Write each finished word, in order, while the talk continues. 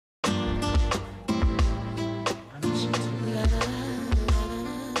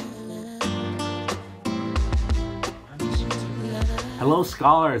Hello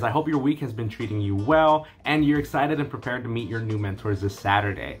scholars, I hope your week has been treating you well and you're excited and prepared to meet your new mentors this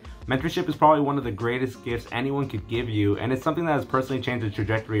Saturday. Mentorship is probably one of the greatest gifts anyone could give you, and it's something that has personally changed the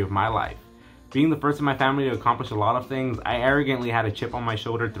trajectory of my life. Being the first in my family to accomplish a lot of things, I arrogantly had a chip on my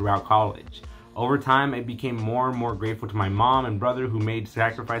shoulder throughout college. Over time, I became more and more grateful to my mom and brother who made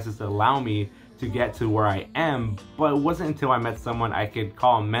sacrifices to allow me to get to where I am, but it wasn't until I met someone I could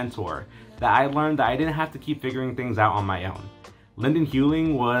call a mentor that I learned that I didn't have to keep figuring things out on my own.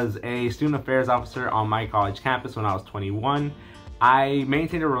 Lyndon was a student affairs officer on my college campus when I was 21. I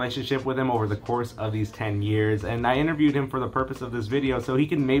maintained a relationship with him over the course of these 10 years, and I interviewed him for the purpose of this video so he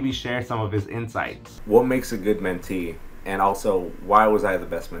can maybe share some of his insights. What makes a good mentee? And also, why was I the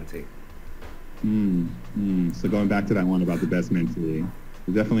best mentee? So going back to that one about the best mentee,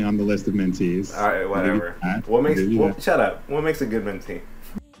 you're definitely on the list of mentees. All right, whatever. Shut up. What makes a good mentee?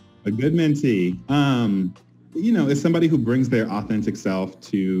 A good mentee, is somebody who brings their authentic self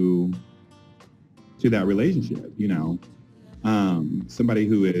to that relationship. Somebody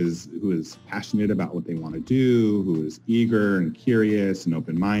who is passionate about what they want to do, who is eager and curious and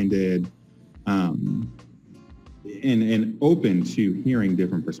open-minded, and open to hearing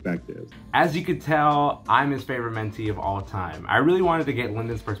different perspectives. As you could tell, I'm his favorite mentee of all time. I really wanted to get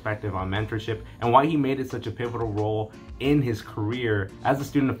Lyndon's perspective on mentorship and why he made it such a pivotal role in his career as a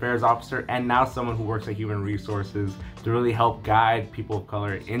student affairs officer and now someone who works at human resources to really help guide people of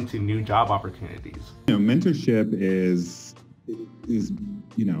color into new job opportunities. Mentorship is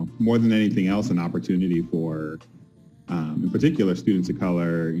more than anything else an opportunity for, in particular, students of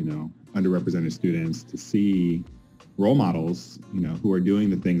color, underrepresented students to see role models, who are doing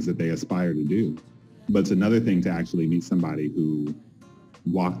the things that they aspire to do. But it's another thing to actually meet somebody who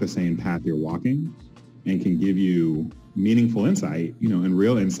walked the same path you're walking and can give you meaningful insight, and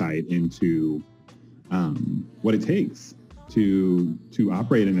real insight into what it takes to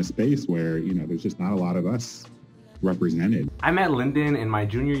operate in a space where, there's just not a lot of us represented. I met Lyndon in my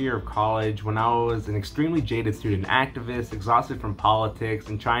junior year of college when I was an extremely jaded student activist, exhausted from politics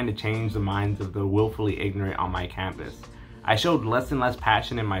and trying to change the minds of the willfully ignorant on my campus. I showed less and less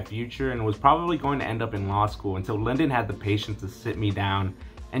passion in my future and was probably going to end up in law school until Lyndon had the patience to sit me down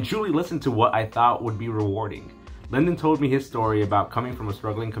and truly listen to what I thought would be rewarding. Lyndon told me his story about coming from a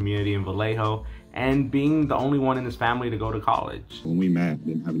struggling community in Vallejo and being the only one in his family to go to college. When we met, I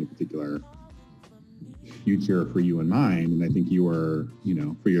didn't have any particular future for you in mind, and I think you were,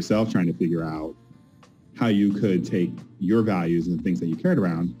 for yourself trying to figure out how you could take your values and the things that you cared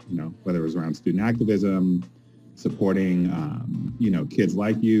around, whether it was around student activism, supporting, kids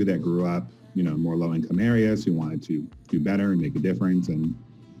like you that grew up, in more low-income areas who wanted to do better and make a difference. And,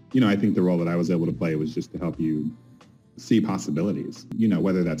 I think the role that I was able to play was just to help you see possibilities,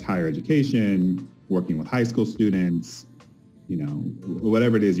 whether that's higher education, working with high school students,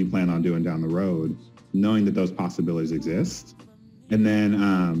 whatever it is you plan on doing down the road, knowing that those possibilities exist. And then,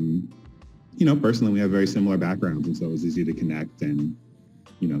 personally, we have very similar backgrounds, and so it was easy to connect and,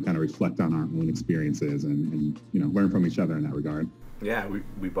 kind of reflect on our own experiences and learn from each other in that regard. Yeah,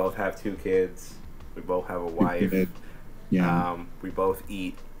 we both have 2 kids. We both have a wife. Yeah. We both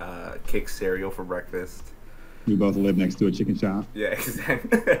eat Kix cereal for breakfast. We both live next to a chicken shop. Yeah,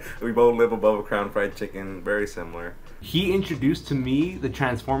 exactly. We both live above a Crown Fried Chicken. Very similar. He introduced to me the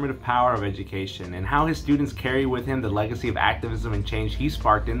transformative power of education and how his students carry with him the legacy of activism and change he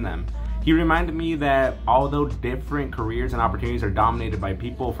sparked in them. He reminded me that although different careers and opportunities are dominated by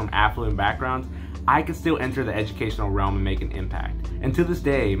people from affluent backgrounds, I could still enter the educational realm and make an impact. And to this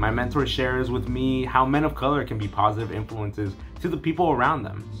day, my mentor shares with me how men of color can be positive influences to the people around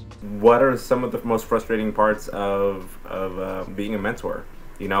them. What are some of the most frustrating parts of being a mentor?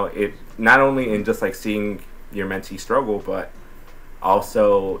 It not only in just like seeing your mentee struggle, but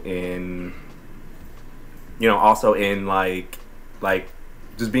also in like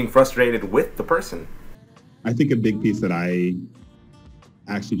just being frustrated with the person. I think a big piece that I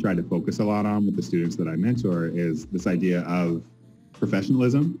actually try to focus a lot on with the students that I mentor is this idea of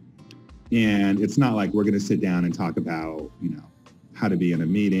professionalism. And it's not like we're going to sit down and talk about, how to be in a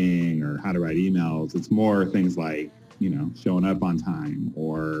meeting or how to write emails. It's more things like, showing up on time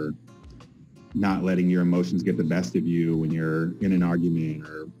or not letting your emotions get the best of you when you're in an argument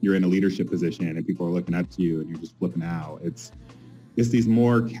or you're in a leadership position and people are looking up to you and you're just flipping out. It's these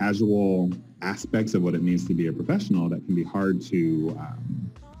more casual aspects of what it means to be a professional that can be hard to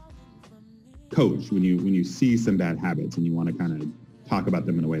coach when you see some bad habits and you want to kind of talk about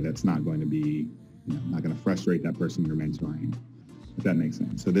them in a way that's not going to be, not going to frustrate that person you're mentoring, if that makes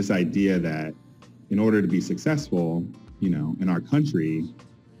sense. So this idea that in order to be successful, in our country,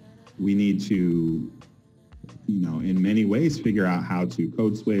 we need to, in many ways figure out how to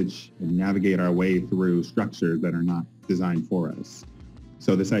code switch and navigate our way through structures that are not designed for us.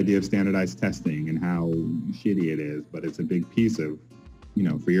 So this idea of standardized testing and how shitty it is, but it's a big piece of,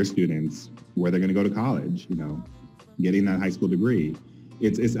 for your students, where they're going to go to college, getting that high school degree.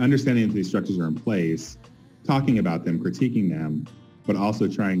 It's understanding that these structures are in place, talking about them, critiquing them, but also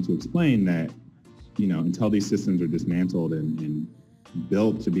trying to explain that, until these systems are dismantled and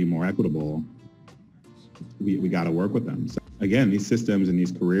built to be more equitable, we got to work with them. So again, these systems and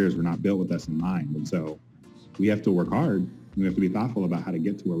these careers were not built with us in mind. And so we have to work hard. We have to be thoughtful about how to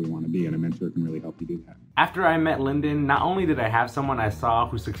get to where we want to be, and a mentor can really help you do that. After I met Lyndon, not only did I have someone I saw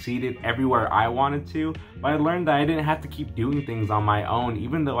who succeeded everywhere I wanted to, but I learned that I didn't have to keep doing things on my own,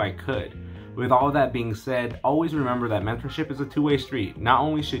 even though I could. With all of that being said, always remember that mentorship is a two-way street. Not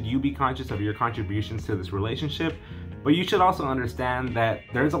only should you be conscious of your contributions to this relationship, but you should also understand that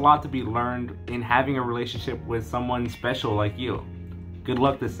there's a lot to be learned in having a relationship with someone special like you. Good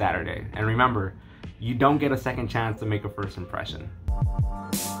luck this Saturday, and remember, you don't get a second chance to make a first impression.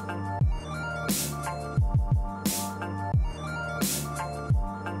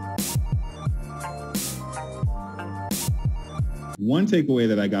 One takeaway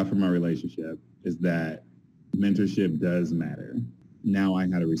that I got from our relationship is that mentorship does matter. Now I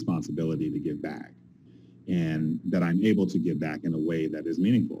had a responsibility to give back, and that I'm able to give back in a way that is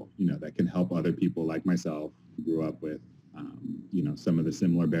meaningful, that can help other people like myself who grew up with, some of the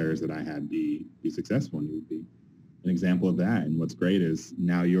similar barriers that I had be successful, and you would be an example of that. And what's great is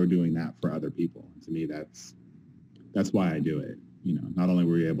now you're doing that for other people. To me, that's why I do it. Not only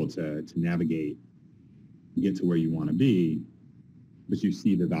were you able to navigate, get to where you want to be, but you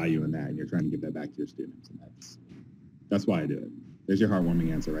see the value in that, and you're trying to give that back to your students. And that's why I do it. There's your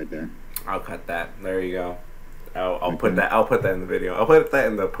heartwarming answer right there. I'll cut that. There you go. I'll put that. I'll put that in the video. I'll put that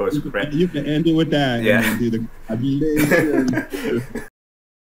in the post. You can end it with that. Yeah. And do the